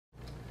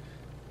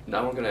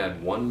Now we're going to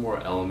add one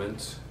more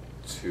element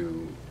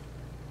to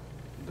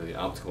the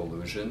optical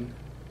illusion,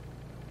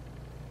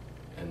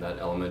 and that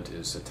element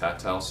is a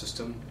tactile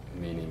system,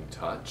 meaning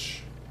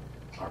touch,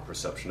 our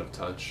perception of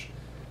touch.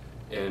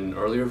 In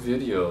earlier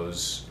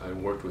videos, I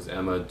worked with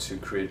Emma to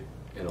create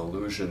an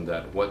illusion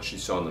that what she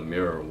saw in the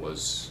mirror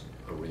was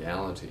a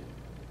reality.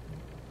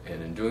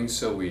 And in doing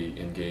so, we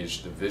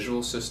engaged the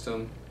visual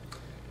system,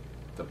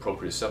 the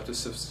proprioceptive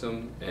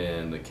system,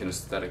 and the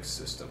kinesthetic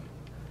system.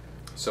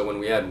 So when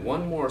we add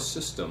one more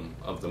system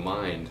of the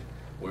mind,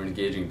 we're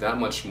engaging that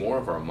much more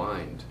of our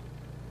mind,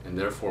 and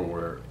therefore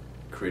we're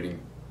creating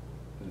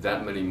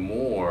that many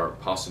more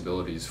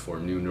possibilities for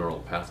new neural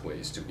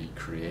pathways to be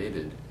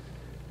created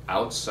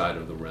outside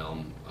of the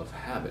realm of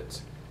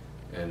habit.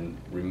 And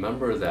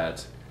remember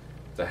that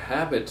the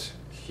habit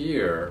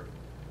here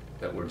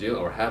that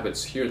we're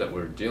habits here that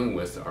we're dealing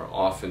with are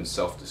often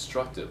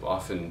self-destructive,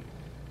 often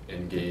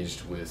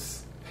engaged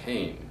with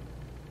pain,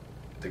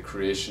 the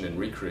creation and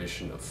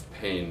recreation of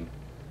pain,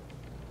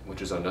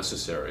 which is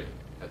unnecessary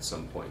at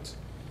some point.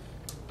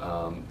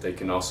 They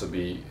can also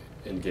be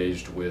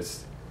engaged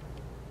with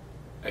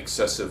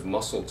excessive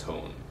muscle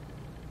tone,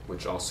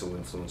 which also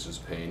influences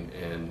pain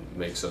and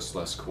makes us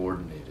less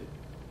coordinated.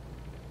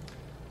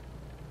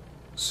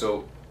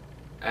 So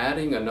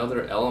adding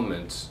another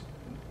element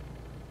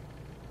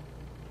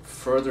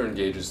further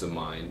engages the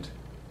mind,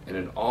 and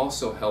it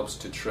also helps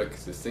to trick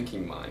the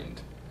thinking mind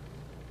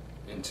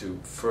into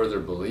further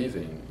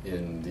believing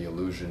in the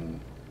illusion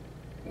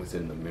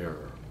within the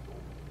mirror.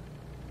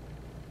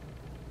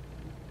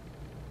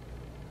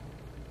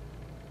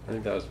 I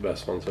think that was the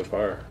best one so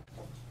far.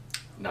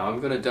 Now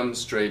I'm going to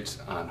demonstrate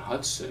on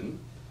Hudson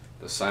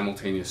the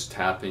simultaneous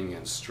tapping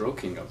and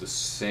stroking of the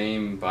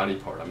same body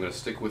part. I'm going to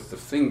stick with the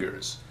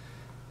fingers,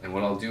 and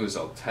what I'll do is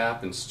I'll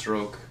tap and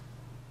stroke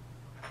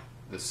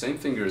the same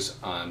fingers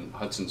on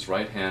Hudson's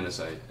right hand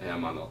as I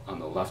am on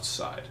the left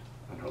side,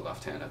 on her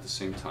left hand at the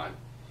same time.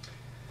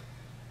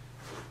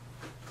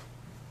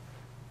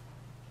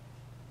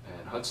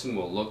 And Hudson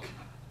will look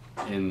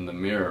in the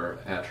mirror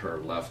at her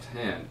left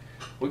hand.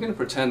 We're going to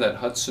pretend that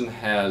Hudson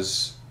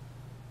has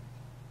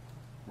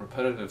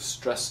repetitive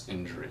stress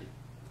injury,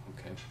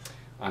 okay,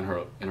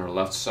 in her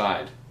left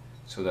side,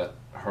 so that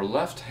her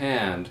left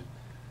hand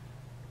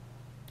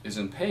is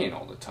in pain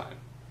all the time.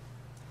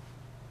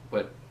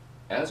 But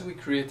as we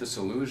create this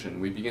illusion,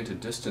 we begin to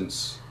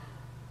distance,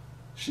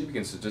 she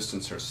begins to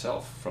distance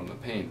herself from the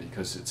pain,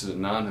 because it's a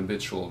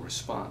non-habitual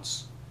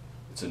response.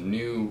 It's a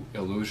new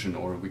illusion,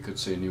 or we could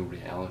say new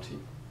reality.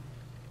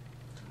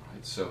 All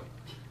right, so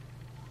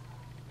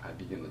I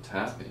begin the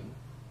tapping,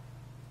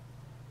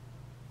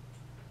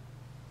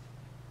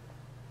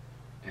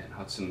 and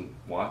Hudson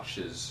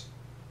watches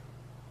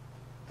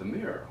the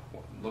mirror,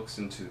 looks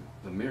into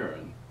the mirror,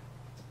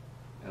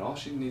 and all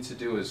she needs to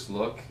do is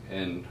look,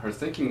 and her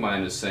thinking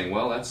mind is saying,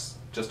 well, that's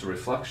just a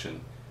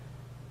reflection.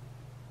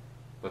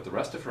 But the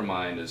rest of her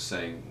mind is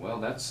saying, well,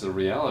 that's the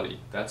reality.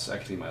 That's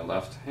actually my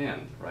left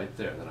hand right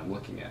there that I'm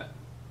looking at.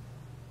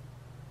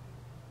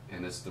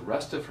 And it's the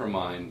rest of her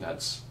mind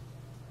that's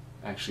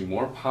actually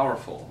more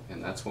powerful,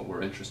 and that's what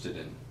we're interested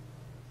in.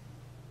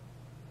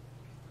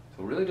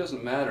 So it really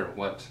doesn't matter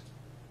what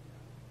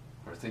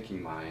our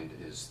thinking mind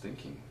is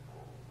thinking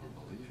or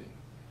believing.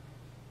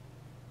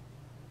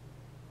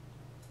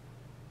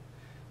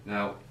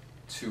 Now,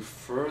 to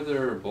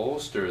further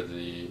bolster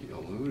the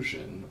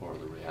illusion or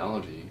the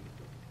reality,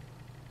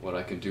 what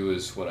I can do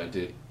is what I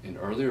did in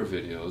earlier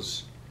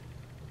videos,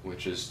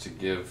 which is to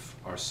give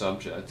our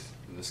subject,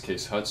 in this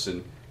case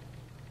Hudson,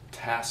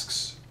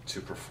 tasks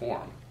to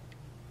perform.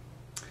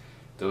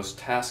 Those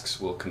tasks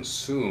will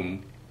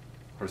consume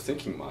her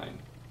thinking mind.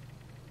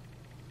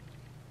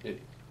 It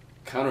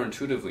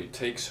counterintuitively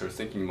takes her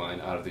thinking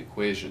mind out of the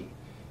equation,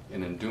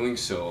 and in doing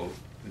so,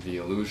 the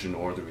illusion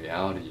or the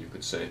reality, you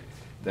could say,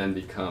 then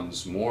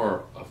becomes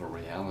more of a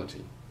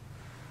reality.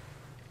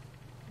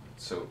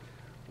 So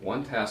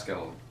one task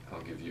I'll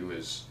give you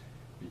is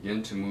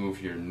begin to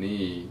move your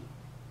knee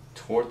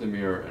toward the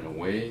mirror and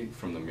away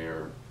from the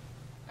mirror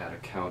at a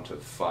count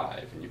of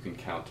 5, and you can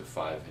count to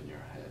 5 in your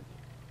head.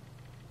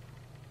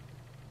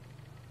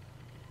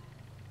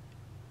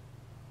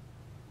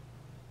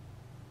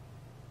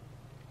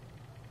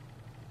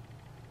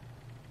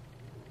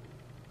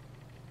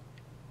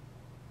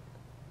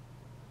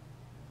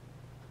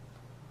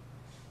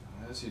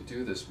 As you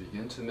do this,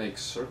 begin to make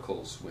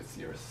circles with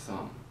your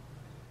thumb,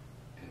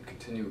 and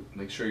continue.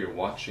 Make sure you're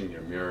watching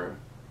the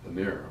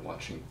mirror,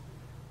 watching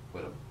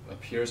what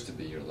appears to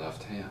be your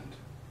left hand.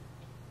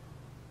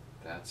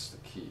 That's the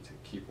key, to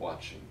keep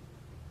watching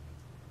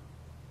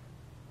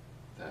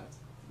that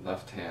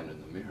left hand in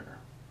the mirror.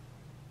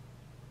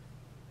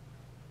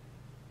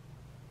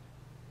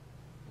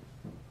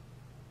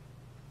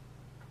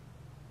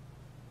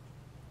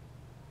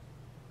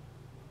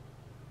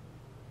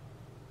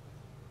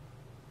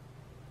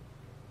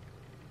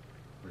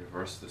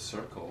 Reverse the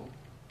circle.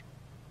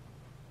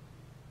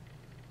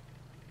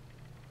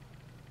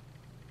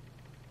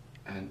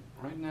 And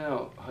right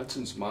now,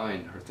 Hudson's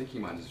mind, her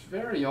thinking mind, is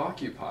very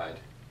occupied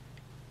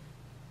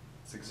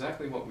It's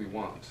exactly what we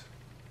want.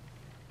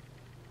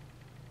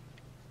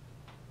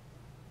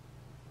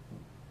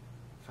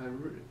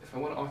 If I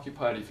want to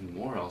occupy it even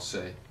more, I'll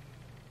say,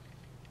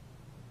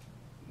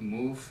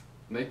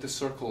 make the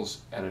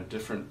circles at a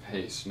different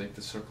pace, make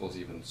the circles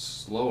even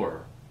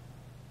slower,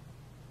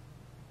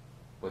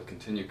 but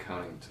continue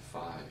counting to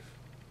 5.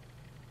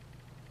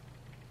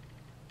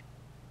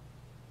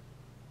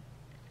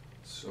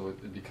 So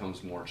it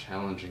becomes more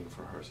challenging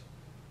for her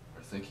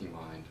thinking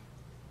mind.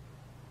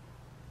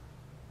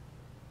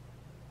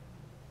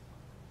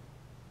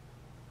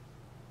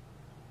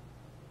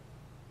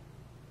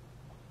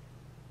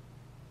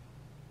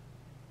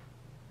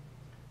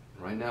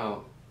 Right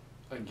now,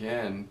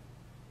 again,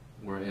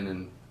 we're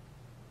in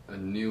a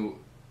new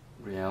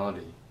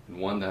reality, and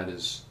one that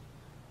is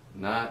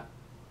not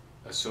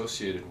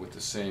associated with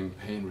the same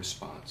pain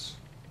response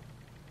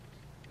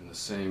and the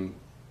same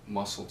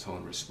muscle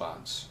tone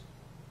response.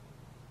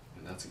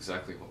 And that's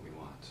exactly what we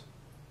want.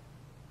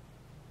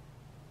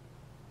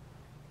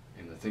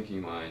 And the thinking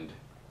mind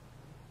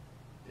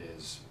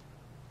is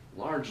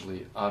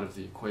largely out of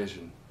the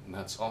equation, and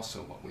that's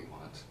also what we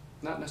want.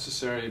 Not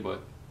necessary,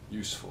 but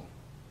useful.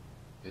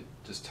 It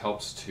just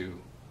helps to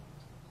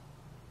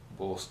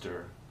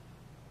bolster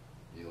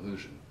the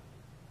illusion.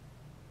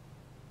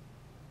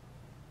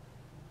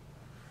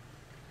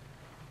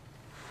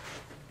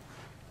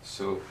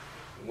 So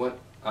what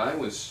I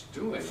was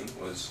doing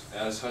was,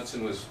 as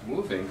Hudson was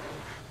moving,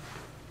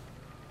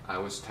 I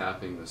was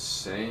tapping the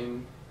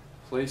same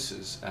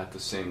places at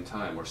the same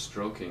time, or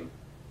stroking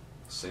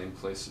the same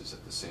places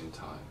at the same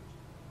time.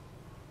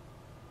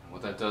 And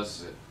what that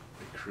does is it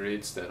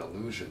creates that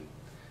illusion.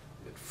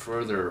 It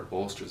further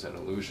bolsters that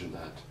illusion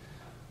that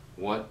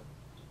what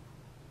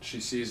she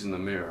sees in the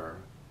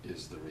mirror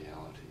is the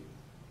reality.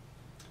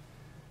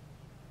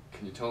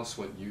 Can you tell us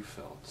what you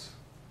felt?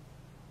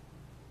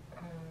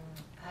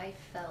 I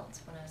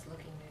felt when I was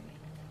looking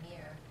in the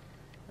mirror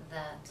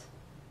that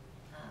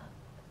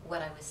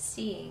what I was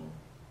seeing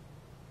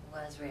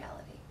was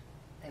reality.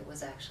 It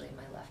was actually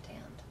my left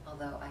hand,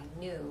 although I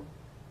knew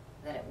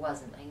that it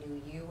wasn't. I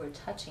knew you were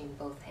touching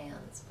both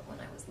hands, but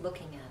when I was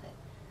looking at it,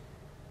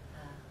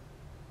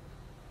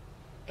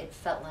 it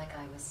felt like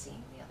I was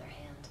seeing the other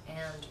hand.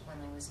 And when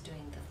I was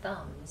doing the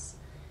thumbs,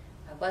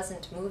 I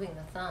wasn't moving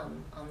the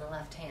thumb on the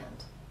left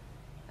hand.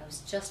 I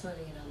was just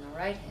moving it on the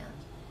right hand.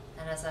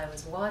 And as I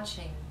was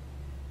watching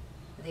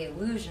the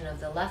illusion of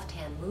the left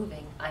hand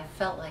moving, I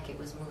felt like it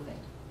was moving.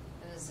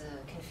 It was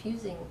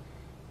confusing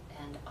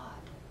and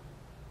odd.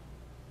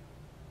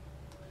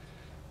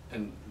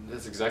 And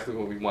that's exactly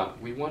what we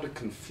want. We want to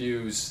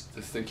confuse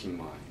the thinking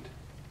mind.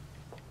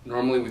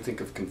 Normally we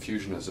think of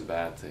confusion as a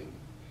bad thing.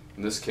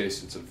 In this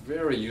case, it's a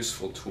very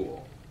useful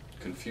tool.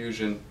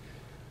 Confusion,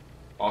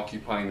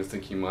 occupying the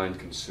thinking mind,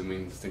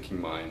 consuming the thinking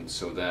mind,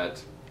 so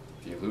that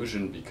the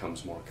illusion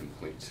becomes more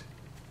complete.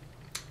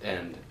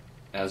 And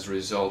as a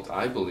result,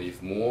 I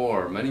believe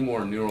many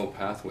more neural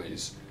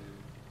pathways,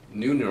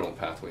 new neural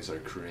pathways are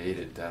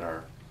created that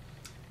are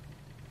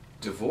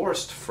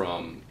divorced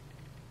from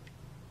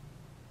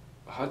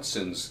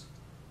Hudson's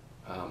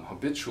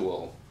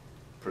habitual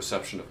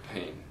perception of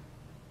pain,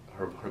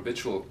 her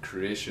habitual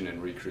creation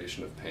and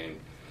recreation of pain,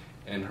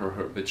 and her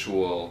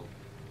habitual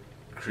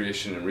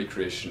creation and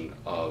recreation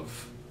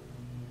of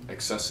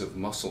excessive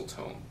muscle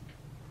tone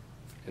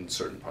in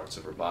certain parts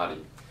of her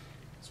body,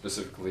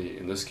 specifically,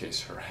 in this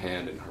case, her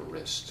hand and her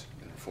wrist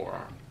and her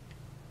forearm.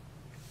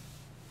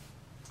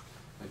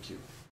 Thank you.